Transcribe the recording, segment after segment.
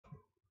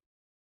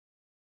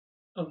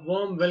A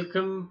warm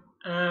welcome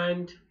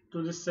and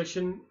to this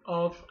session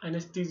of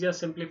Anesthesia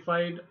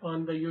Simplified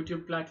on the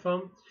YouTube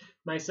platform.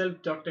 Myself,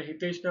 Dr.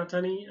 Hitesh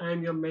Nathani. I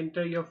am your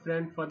mentor, your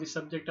friend for the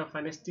subject of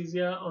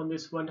anesthesia on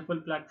this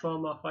wonderful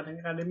platform of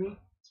Unacademy.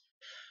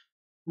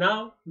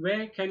 Now,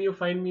 where can you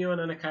find me on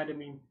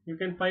Unacademy? You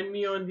can find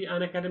me on the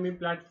Unacademy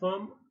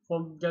platform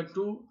for the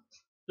two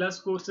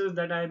plus courses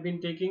that I have been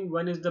taking.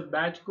 One is the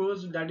batch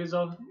course that is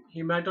of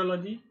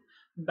hematology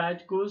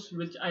batch course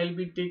which I'll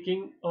be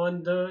taking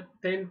on the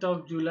 10th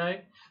of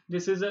July.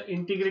 This is an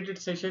integrated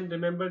session.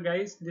 Remember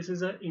guys, this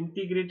is an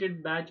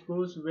integrated batch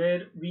course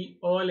where we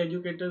all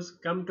educators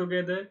come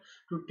together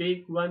to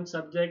take one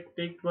subject,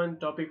 take one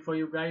topic for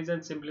you guys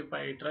and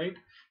simplify it, right?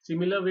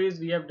 Similar ways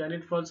we have done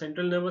it for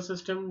central nervous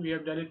system, we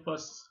have done it for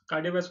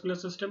cardiovascular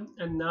system,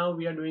 and now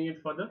we are doing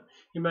it for the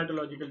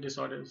hematological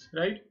disorders,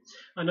 right?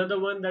 Another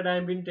one that I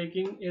have been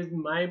taking is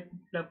my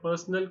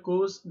personal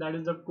course, that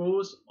is the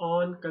course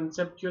on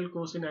conceptual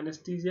course in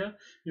anesthesia.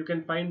 You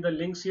can find the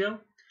links here.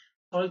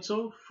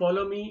 Also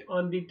follow me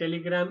on the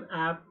Telegram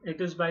app. It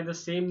is by the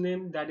same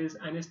name, that is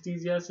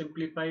Anesthesia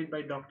Simplified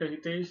by Dr.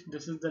 Hitesh.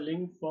 This is the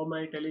link for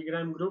my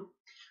Telegram group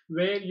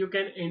where you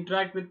can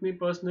interact with me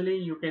personally.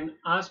 You can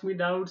ask me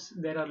doubts.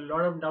 There are a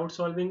lot of doubt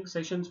solving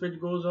sessions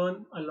which goes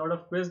on, a lot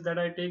of quiz that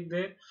I take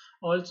there.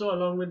 Also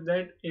along with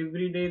that,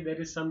 every day there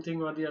is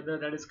something or the other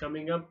that is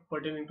coming up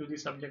pertaining to the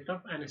subject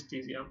of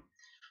anesthesia.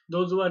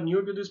 Those who are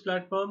new to this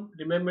platform,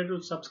 remember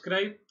to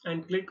subscribe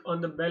and click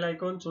on the bell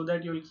icon so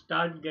that you'll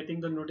start getting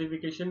the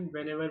notification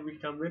whenever we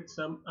come with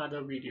some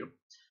other video.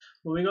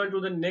 Moving on to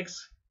the next,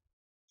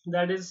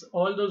 that is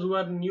all those who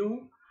are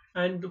new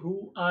and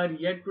who are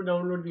yet to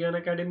download the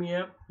Unacademy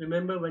app.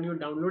 Remember, when you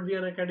download the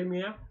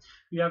Unacademy app,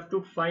 you have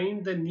to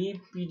find the NEET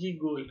PG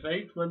goal,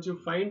 right? Once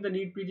you find the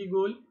NEET PG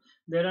goal,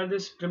 there are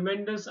this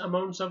tremendous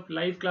amounts of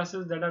live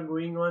classes that are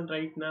going on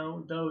right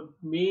now. The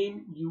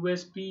main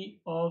USP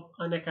of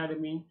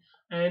Unacademy,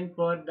 and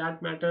for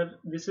that matter,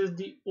 this is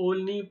the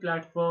only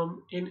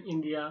platform in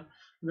India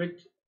which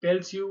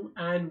tells you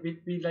and which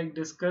we like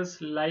discuss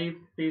live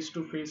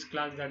face-to-face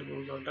class that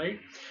goes on, right?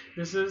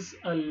 This is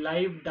a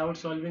live doubt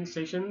solving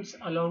sessions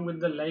along with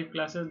the live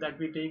classes that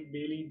we take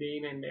daily, day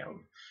in and day out.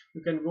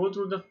 You can go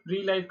through the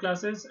free live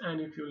classes,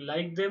 and if you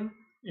like them,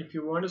 if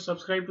you want to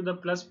subscribe to the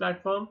plus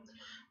platform,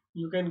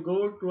 you can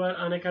go to our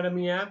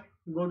Unacademy app,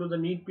 go to the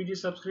Neetpg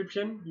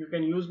subscription. You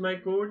can use my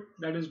code,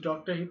 that is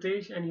Dr.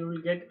 Hitesh, and you will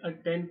get a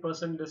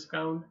 10%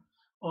 discount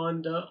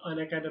on the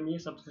Unacademy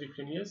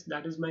subscription. Yes,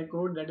 that is my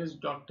code, that is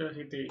Dr.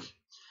 Hitesh.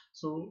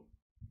 So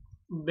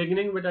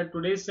beginning with our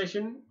today's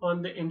session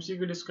on the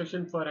MCQ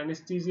discussion for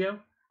anesthesia.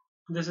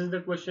 This is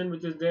the question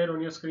which is there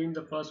on your screen,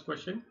 the first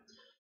question.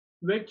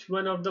 Which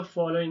one of the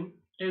following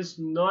is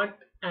not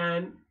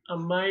an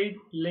amide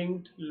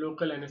linked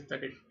local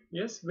anesthetic?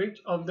 Yes, which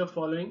of the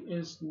following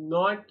is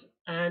not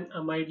an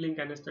amide linked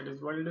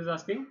anesthetic? What it is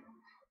asking?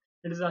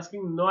 It is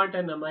asking not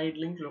an amide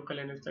linked local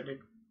anesthetic.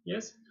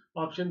 Yes,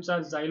 options are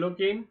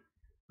xylocaine,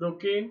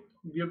 procaine,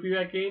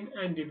 bupivacaine,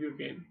 and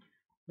dibucaine.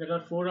 There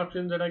are four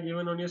options that are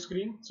given on your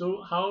screen.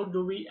 So how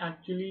do we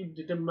actually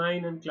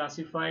determine and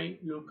classify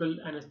local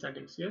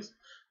anesthetics? Yes,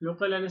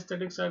 local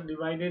anesthetics are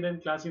divided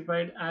and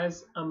classified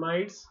as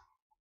amides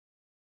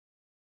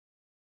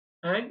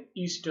and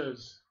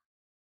esters.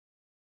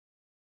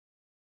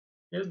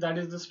 Yes, that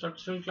is the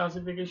structural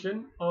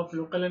classification of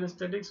local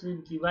anesthetics. We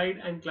divide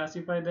and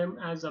classify them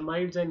as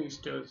amides and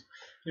esters.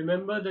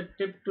 Remember, the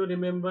tip to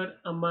remember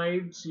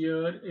amides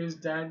here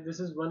is that this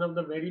is one of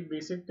the very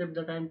basic tip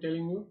that I am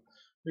telling you,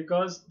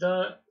 because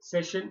the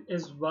session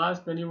is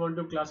vast. When you want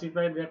to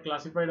classify, they are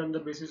classified on the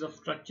basis of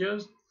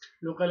structures.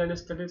 Local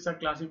anesthetics are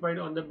classified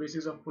on the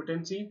basis of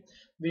potency.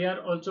 They are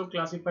also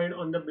classified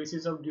on the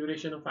basis of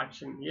duration of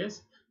action.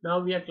 Yes, now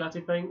we are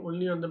classifying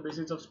only on the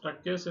basis of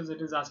structures, as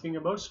it is asking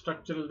about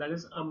structural, that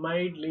is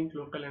amide link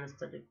local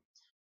anesthetic.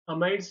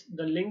 Amides,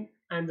 the link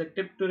and the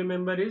tip to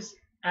remember is,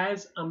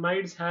 as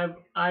amides have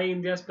I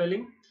in their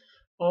spelling,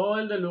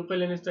 all the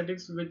local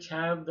anesthetics which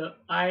have the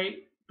I,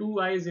 two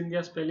I's in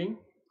their spelling,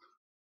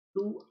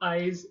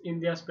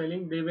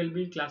 they will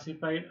be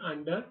classified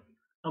under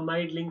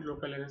amide link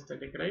local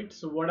anesthetic, right?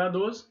 So what are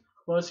those?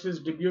 First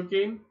is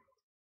dibucaine,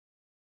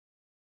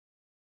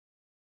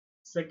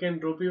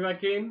 second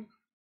ropivacaine,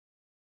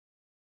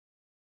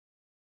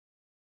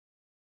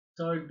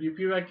 third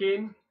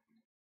bupivacaine,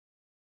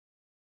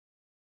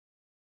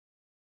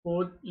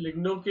 fourth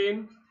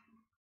lignocaine,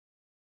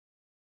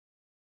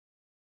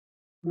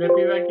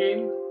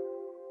 mepivacaine,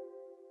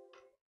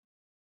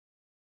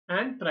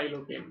 and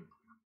trilocaine.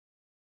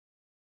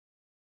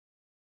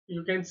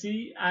 You can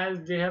see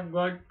as they have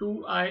got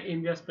two I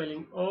in their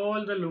spelling.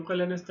 All the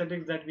local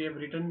anesthetics that we have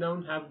written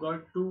down have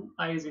got two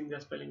I's in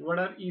their spelling. What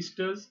are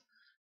esters?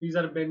 These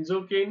are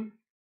benzocaine,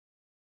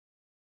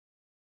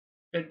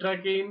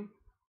 tetracaine,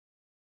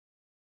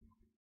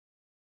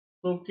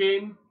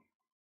 cocaine,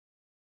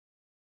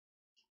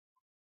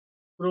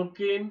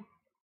 procaine,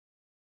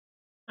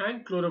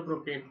 and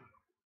chloroprocaine.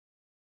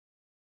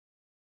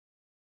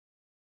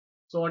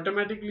 So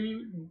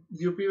automatically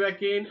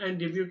bupivacaine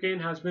and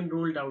dibucaine has been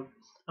ruled out.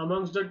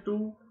 Amongst the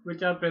two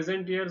which are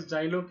present here,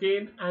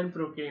 xylocaine and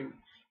procaine.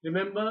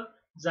 Remember,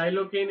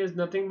 xylocaine is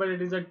nothing but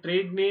it is a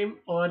trade name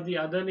or the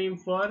other name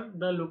for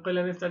the local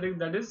anesthetic,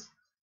 that is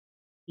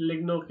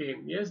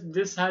lignocaine. Yes,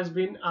 this has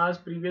been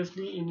asked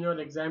previously in your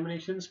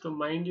examinations to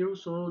mind you,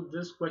 so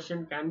this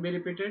question can be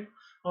repeated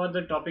or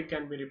the topic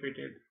can be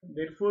repeated.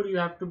 Therefore, you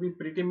have to be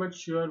pretty much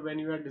sure when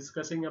you are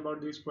discussing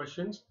about these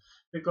questions,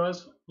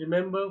 because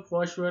remember,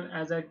 for sure,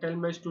 as I tell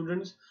my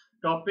students,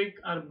 topic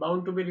are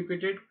bound to be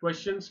repeated,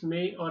 questions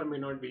may or may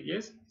not be.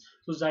 Yes,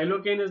 so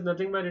xylocaine is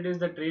nothing but it is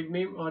the trade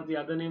name or the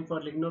other name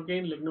for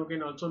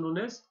lignocaine also known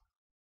as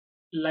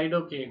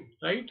lidocaine,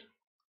 right?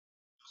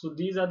 So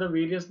these are the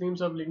various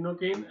names of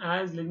lignocaine.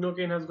 As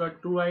lignocaine has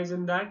got two eyes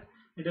in that,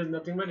 it is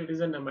nothing but it is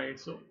an amide.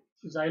 So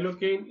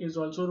xylocaine is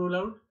also ruled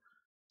out.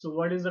 So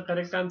what is the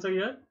correct answer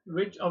here?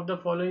 Which of the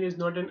following is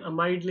not an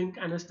amide link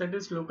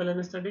anesthetic, local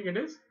anesthetic? It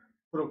is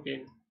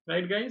procaine.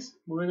 Right guys?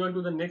 Moving on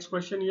to the next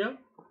question here,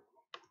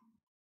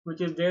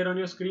 which is there on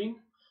your screen.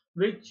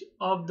 Which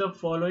of the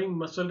following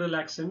muscle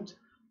relaxants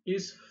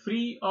is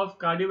free of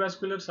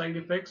cardiovascular side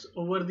effects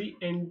over the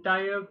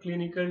entire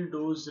clinical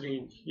dose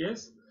range?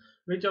 Yes.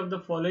 Which of the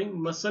following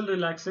muscle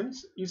relaxants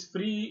is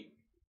free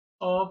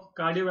of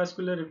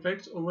cardiovascular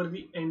effects over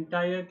the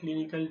entire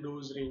clinical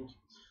dose range?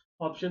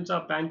 Options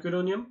are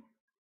pancuronium,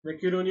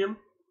 vecuronium,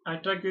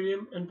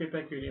 atracurium and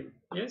pipacurium.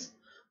 Yes.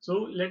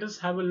 So let us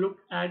have a look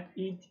at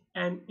each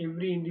and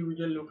every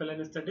individual local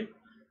anesthetic.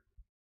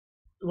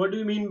 What do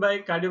you mean by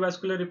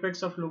cardiovascular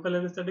effects of local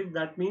anesthetic?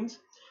 That means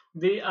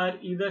they are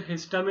either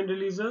histamine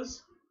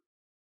releasers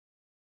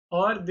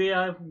or they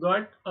have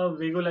got a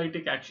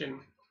vagolytic action.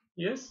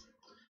 Yes.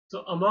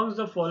 So amongst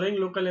the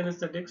following local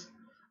anesthetics,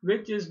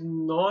 which is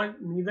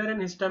not neither an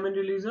histamine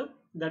releaser,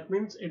 that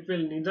means it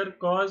will neither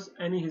cause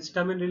any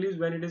histamine release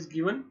when it is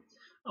given,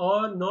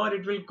 or nor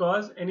it will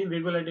cause any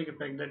vagolytic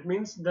effect. That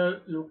means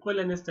the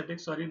local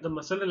anesthetics, sorry, the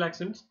muscle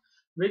relaxants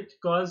which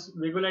cause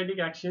vagolytic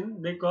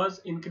action, they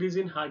cause increase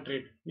in heart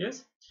rate.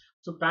 Yes.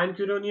 So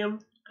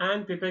pancuronium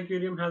and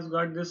pipacurium has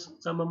got this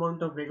some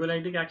amount of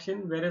vagolytic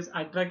action, whereas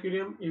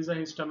atracurium is a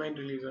histamine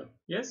releaser.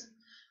 Yes.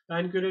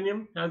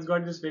 Pancuronium has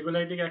got this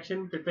vagolytic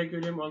action,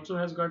 pipacurium also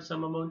has got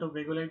some amount of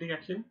vagolytic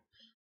action,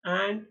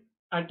 and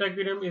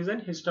atracurium is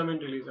an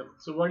histamine releaser.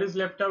 So what is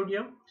left out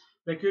here?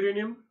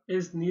 Vecuronium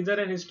is neither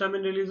an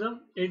histamine releaser,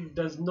 it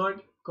does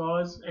not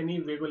cause any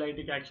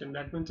vagolytic action.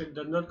 That means it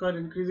does not cause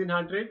increase in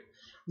heart rate,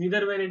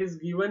 neither when it is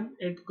given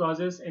it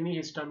causes any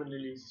histamine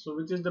release. So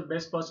which is the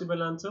best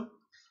possible answer?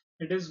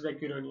 It is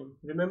vecuronium.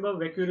 Remember,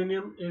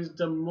 vecuronium is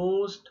the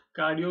most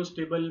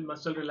cardio-stable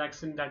muscle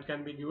relaxant that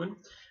can be given,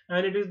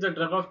 and it is the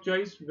drug of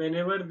choice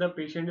whenever the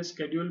patient is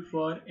scheduled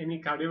for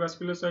any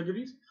cardiovascular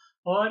surgeries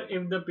or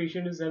if the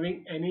patient is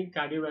having any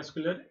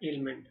cardiovascular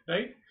ailment,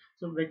 right?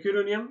 So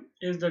vecuronium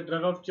is the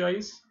drug of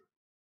choice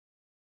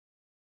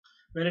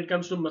when it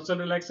comes to muscle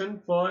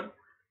relaxant for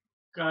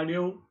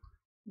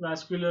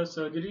cardiovascular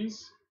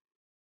surgeries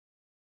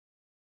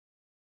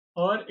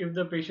or if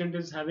the patient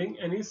is having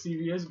any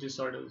CVS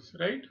disorders,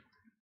 right?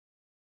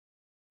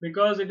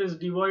 Because it is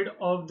devoid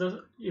of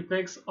the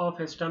effects of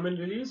histamine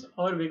release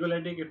or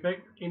vagolytic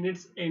effect in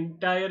its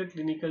entire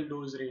clinical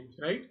dose range,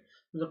 right?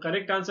 So the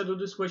correct answer to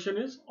this question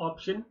is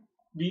option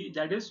B,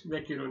 that is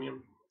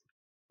vecuronium.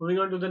 Moving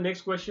on to the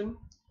next question.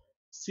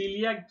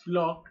 Celiac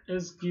block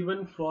is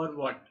given for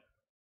what?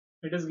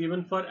 It is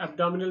given for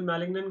abdominal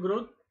malignant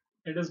growth.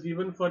 It is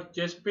given for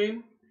chest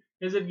pain.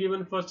 Is it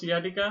given for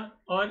sciatica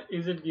or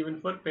is it given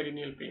for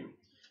perineal pain?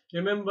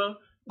 Remember,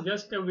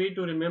 just a way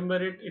to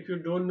remember it, if you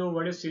don't know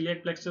what is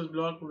celiac plexus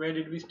block, where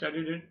did we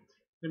studied it?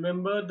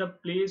 Remember the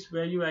place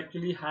where you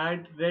actually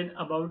had read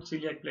about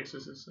celiac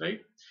plexuses, right?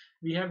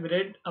 We have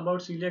read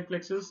about celiac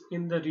plexus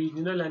in the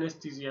regional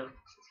anesthesia,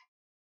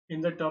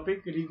 in the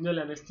topic regional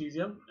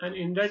anesthesia, and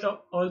in that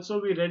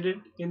also we read it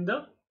in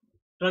the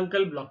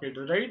truncal blockade,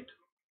 right?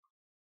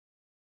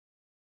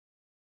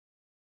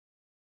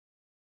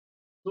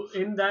 So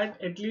in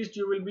that at least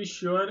you will be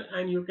sure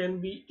and you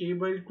can be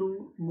able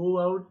to move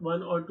out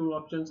one or two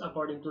options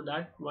according to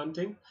that one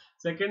thing.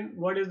 Second,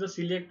 what is the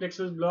celiac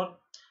plexus block?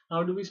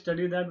 How do we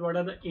study that? What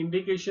are the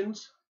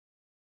indications?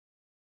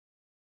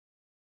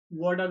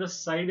 What are the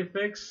side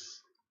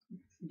effects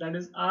that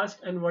is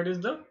asked, and what is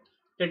the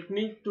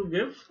technique to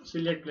give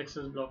celiac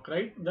plexus block,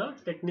 right? The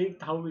technique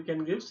how we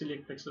can give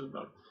celiac plexus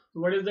block. So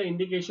what is the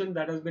indication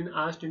that has been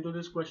asked into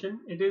this question?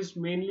 It is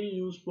mainly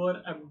used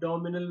for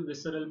abdominal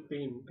visceral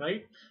pain,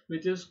 right,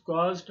 which is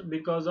caused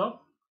because of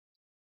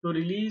to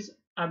release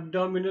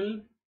abdominal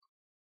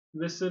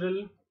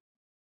visceral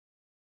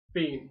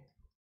pain.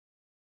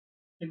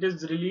 It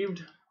is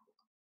relieved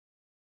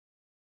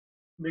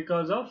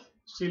because of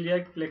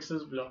celiac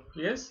plexus block.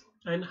 Yes.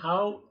 And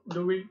how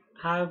do we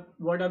have,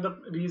 what are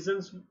the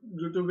reasons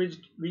due to which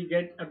we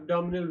get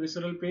abdominal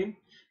visceral pain?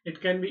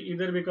 It can be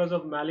either because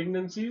of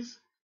malignancies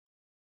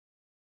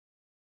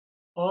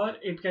or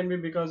it can be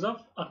because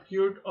of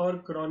acute or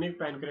chronic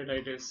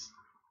pancreatitis.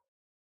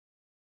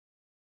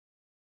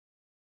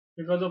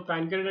 because of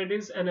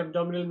pancreatitis and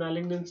abdominal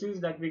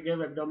malignancies that we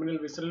give abdominal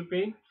visceral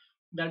pain.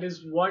 That is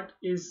what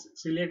is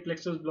celiac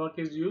plexus block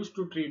is used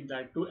to treat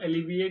that, to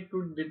alleviate, to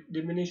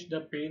diminish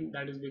the pain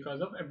that is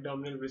because of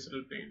abdominal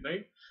visceral pain,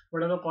 right?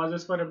 What are the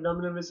causes for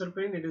abdominal visceral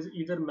pain? It is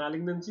either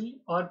malignancy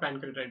or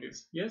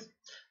pancreatitis. Yes.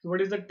 So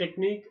what is the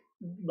technique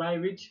by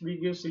which we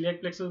give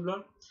celiac plexus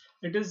block?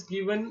 It is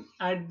given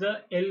at the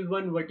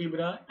L1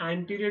 vertebra,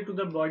 anterior to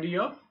the body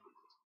of,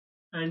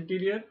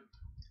 anterior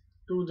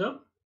to the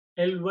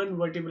L1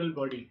 vertebral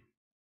body,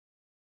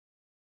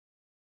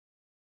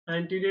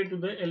 anterior to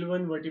the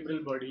L1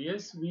 vertebral body.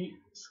 Yes, we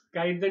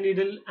guide the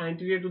needle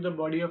anterior to the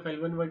body of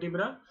L1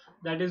 vertebra.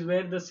 That is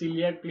where the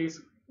celiac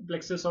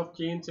plexus of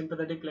chain,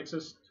 sympathetic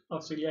plexus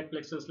of celiac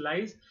plexus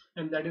lies,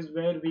 and that is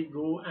where we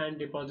go and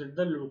deposit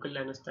the local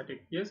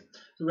anesthetic. Yes,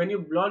 so when you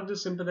block the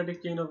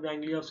sympathetic chain of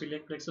ganglia of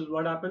celiac plexus,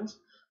 what happens?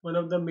 One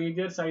of the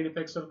major side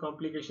effects or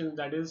complications,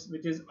 that is,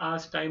 which is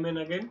asked time and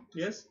again.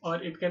 Yes,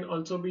 or it can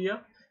also be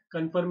a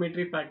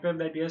confirmatory factor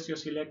that yes, your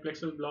celiac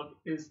plexus block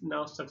is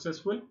now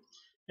successful.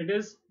 It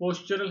is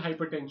postural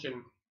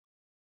hypertension.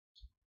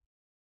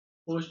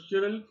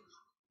 Postural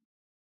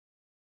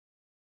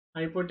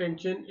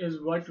hypertension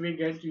is what we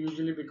get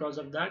usually because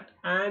of that,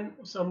 and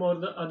some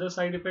of the other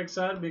side effects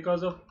are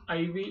because of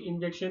IV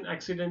injection,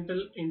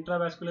 accidental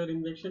intravascular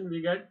injection,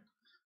 we get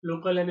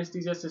local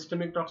anesthesia,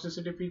 systemic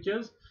toxicity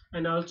features,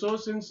 and also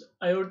since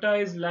aorta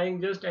is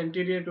lying just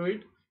anterior to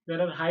it,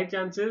 there are high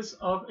chances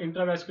of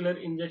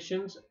intravascular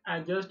injections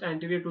at just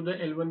anterior to the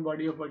L1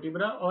 body of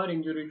vertebra or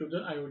injury to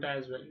the aorta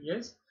as well.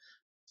 Yes.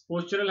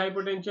 Postural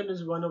hypertension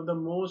is one of the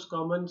most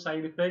common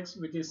side effects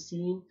which is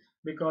seen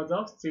because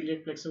of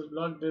celiac plexus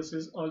block. This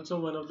is also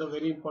one of the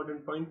very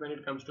important point when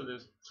it comes to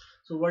this.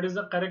 So what is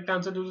the correct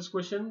answer to this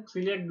question?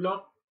 Celiac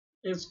block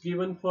is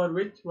given for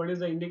which? What is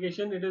the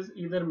indication? It is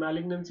either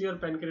malignancy or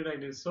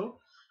pancreatitis. So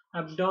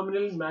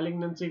abdominal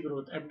malignancy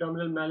growth,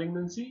 abdominal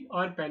malignancy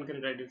or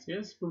pancreatitis.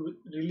 Yes, to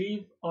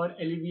relieve or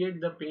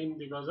alleviate the pain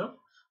because of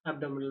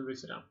abdominal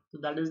viscera. So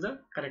that is the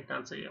correct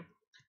answer here.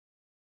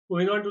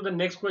 Moving on to the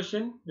next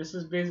question. This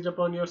is based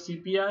upon your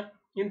CPR.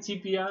 In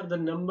CPR, the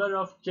number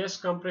of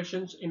chest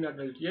compressions in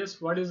adult. Yes,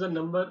 what is the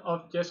number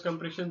of chest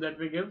compressions that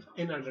we give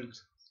in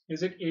adults?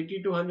 Is it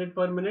 80 to 100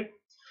 per minute,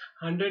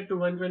 100 to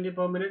 120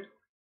 per minute,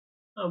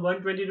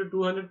 120 to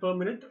 200 per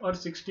minute, or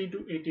 60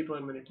 to 80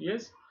 per minute?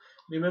 Yes.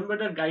 Remember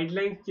the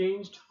guidelines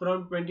changed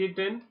from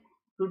 2010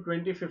 to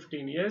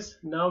 2015. Yes.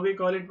 Now we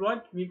call it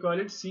what? We call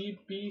it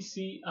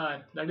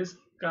CPCR. That is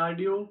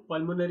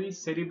cardiopulmonary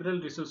cerebral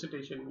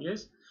resuscitation.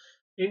 Yes.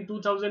 In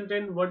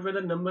 2010, what were the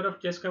number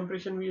of chest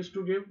compression we used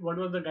to give? What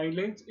was the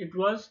guidelines? It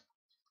was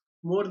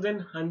more than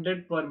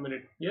 100 per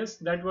minute. Yes,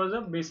 that was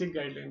a basic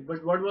guideline.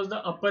 But what was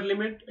the upper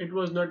limit? It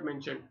was not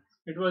mentioned.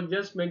 It was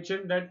just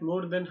mentioned that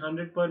more than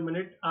 100 per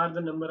minute are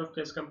the number of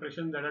chest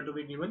compressions that are to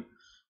be given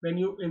when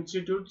you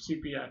institute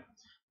CPR.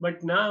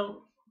 But now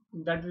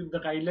that is the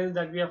guidelines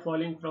that we are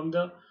following from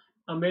the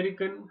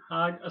American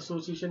Heart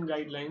Association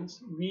guidelines,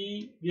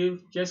 we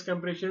give chest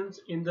compressions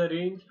in the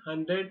range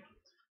 100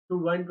 to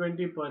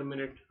 120 per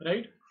minute,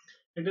 right?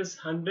 It is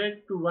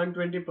 100 to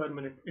 120 per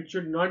minute. It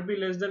should not be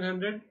less than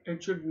 100.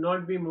 It should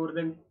not be more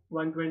than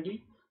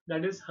 120.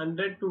 That is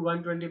 100 to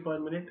 120 per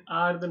minute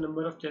are the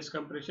number of chest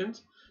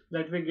compressions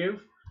that we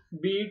give,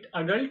 be it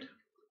adult,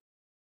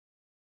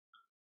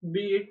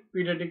 be it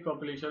pediatric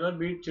population, or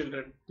be it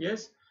children.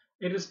 Yes,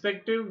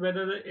 irrespective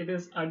whether it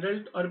is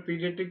adult or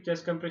pediatric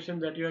chest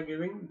compression that you are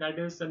giving, that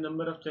is the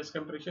number of chest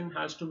compression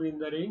has to be in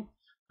the range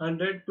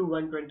 100 to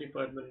 120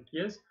 per minute.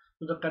 Yes,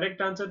 so the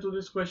correct answer to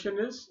this question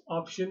is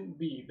option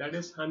B, that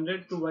is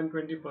 100 to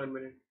 120 per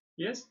minute.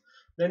 Yes.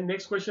 Then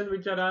next question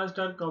which are asked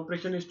are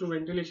compression is to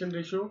ventilation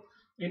ratio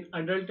in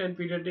adult and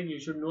pediatric. You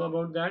should know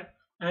about that.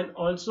 And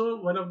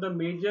also one of the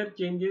major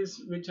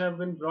changes which have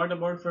been brought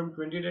about from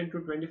 2010 to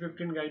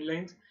 2015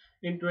 guidelines.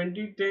 In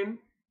 2010,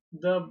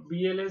 the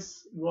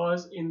BLS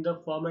was in the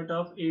format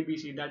of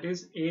ABC, that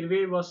is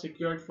airway was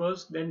secured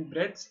first, then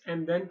breaths,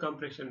 and then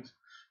compressions.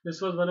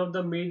 This was one of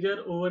the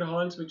major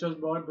overhauls which was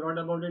brought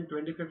about in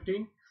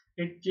 2015.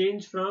 It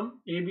changed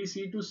from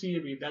ABC to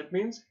CAB. That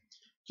means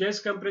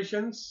chest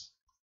compressions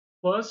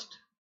first,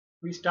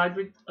 we start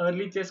with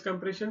early chest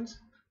compressions,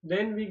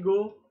 then we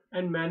go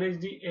and manage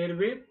the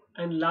airway,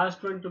 and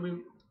last one to be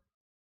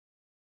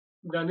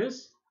done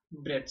is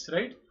breaths,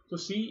 right? So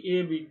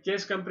CAB,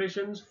 chest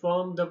compressions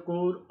form the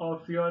core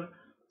of your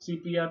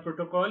CPR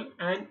protocol,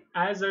 and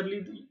as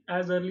early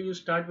you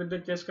start with the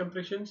chest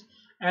compressions,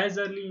 as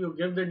early you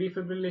give the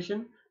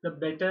defibrillation, the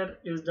better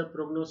is the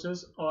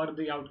prognosis or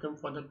the outcome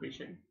for the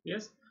patient.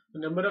 Yes, the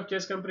number of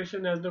chest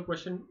compression as the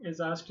question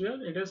is asked here,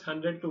 it is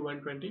 100 to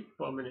 120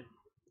 per minute.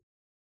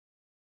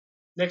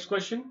 Next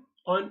question,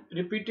 on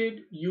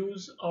repeated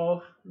use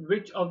of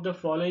which of the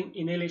following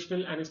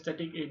inhalational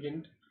anesthetic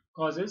agent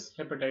causes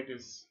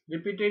hepatitis?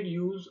 Repeated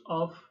use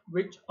of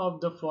which of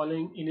the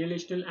following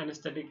inhalational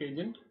anesthetic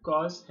agent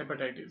cause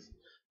hepatitis?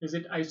 Is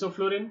it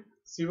isoflurane,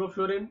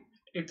 sevoflurane,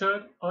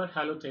 ether, or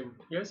halothane?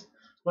 Yes,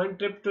 one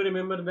tip to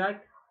remember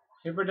that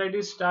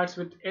hepatitis starts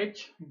with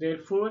H,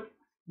 therefore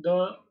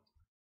the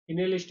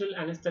Inhalational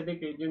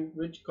anesthetic agent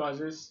which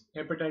causes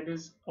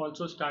hepatitis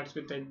also starts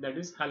with it, that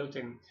is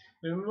halothane.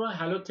 Remember,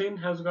 halothane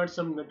has got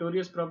some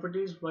notorious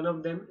properties. One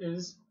of them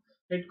is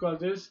it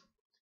causes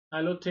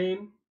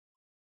halothane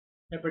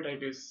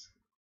hepatitis.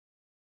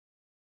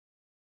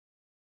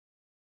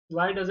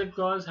 Why does it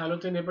cause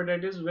halothane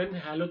hepatitis? When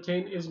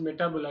halothane is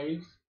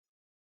metabolized,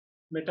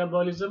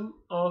 metabolism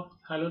of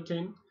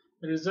halothane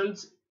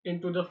results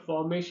into the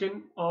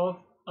formation of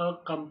a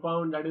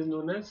compound that is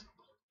known as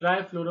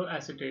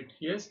trifluoroacetate.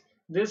 Yes,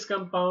 this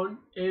compound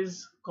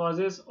is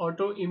causes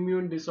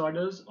autoimmune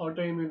disorders,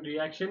 autoimmune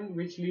reaction,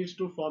 which leads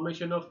to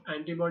formation of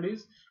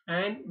antibodies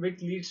and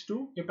which leads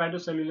to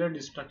hepatocellular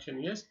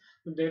destruction. Yes,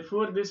 so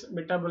therefore this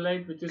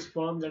metabolite which is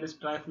formed, that is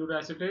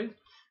trifluoroacetate,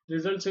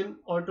 results in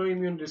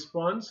autoimmune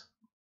response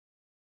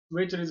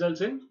which results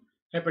in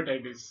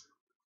hepatitis.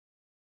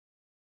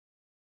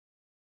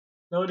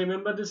 Now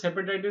remember, this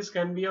hepatitis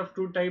can be of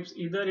two types.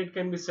 Either it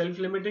can be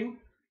self-limiting,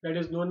 that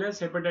is known as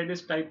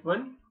hepatitis type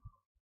 1,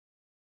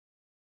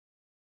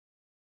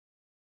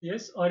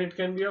 yes, or it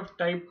can be of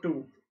type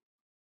 2.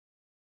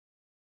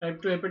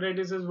 Type 2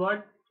 hepatitis is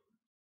what?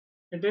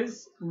 It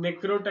is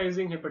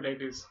necrotizing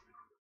hepatitis.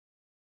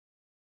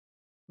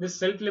 This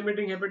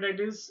self-limiting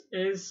hepatitis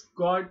is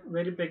got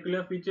very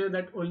peculiar feature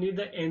that only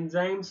the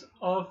enzymes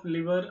of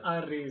liver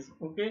are raised.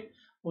 Okay,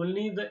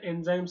 only the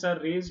enzymes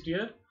are raised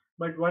here.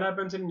 But what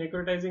happens in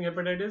necrotizing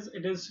hepatitis?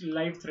 It is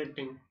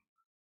life-threatening.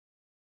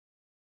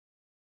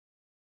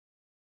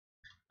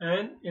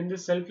 And in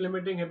this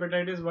self-limiting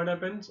hepatitis, what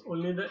happens?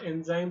 Only the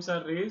enzymes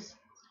are raised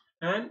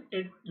and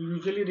it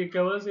usually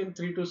recovers in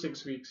 3 to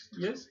 6 weeks.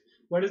 Yes.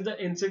 What is the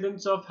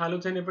incidence of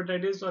halothane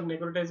hepatitis or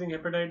necrotizing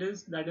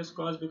hepatitis that is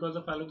caused because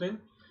of halothane?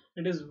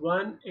 It is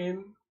 1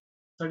 in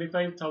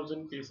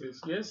 35,000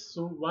 cases. Yes.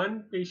 So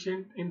one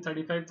patient in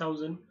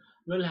 35,000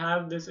 will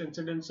have this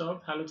incidence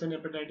of halothane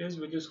hepatitis,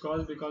 which is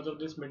caused because of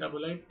this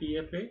metabolite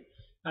TFA.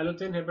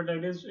 Halothane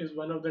hepatitis is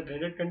one of the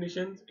dreaded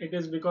conditions. It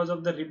is because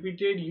of the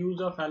repeated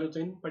use of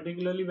halothane,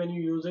 particularly when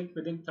you use it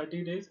within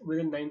 30 days,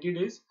 within 90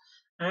 days.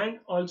 And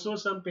also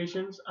some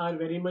patients are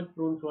very much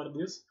prone for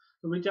this.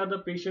 So which are the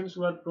patients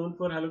who are prone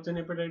for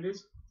halothane hepatitis?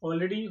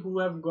 Already who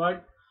have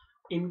got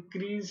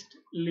increased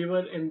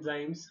liver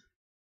enzymes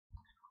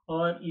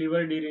or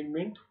liver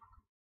derangement,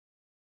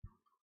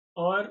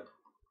 or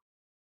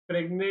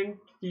pregnant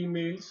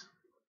females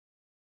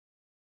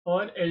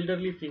or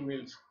elderly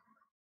females.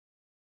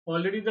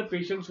 Already the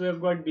patients who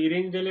have got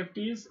deranged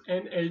LFTs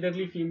and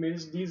elderly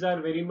females, these are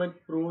very much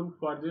prone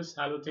for this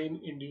halothane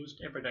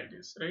induced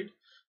hepatitis, right?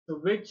 So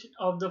which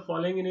of the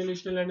following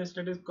inhalational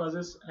anesthetic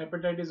causes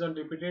hepatitis on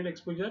repeated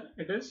exposure?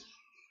 It is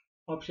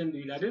option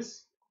D, that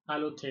is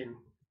halothane.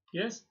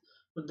 Yes,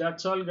 so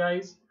that's all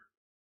guys.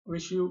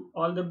 Wish you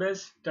all the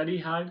best, study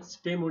hard,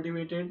 stay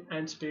motivated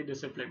and stay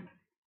disciplined.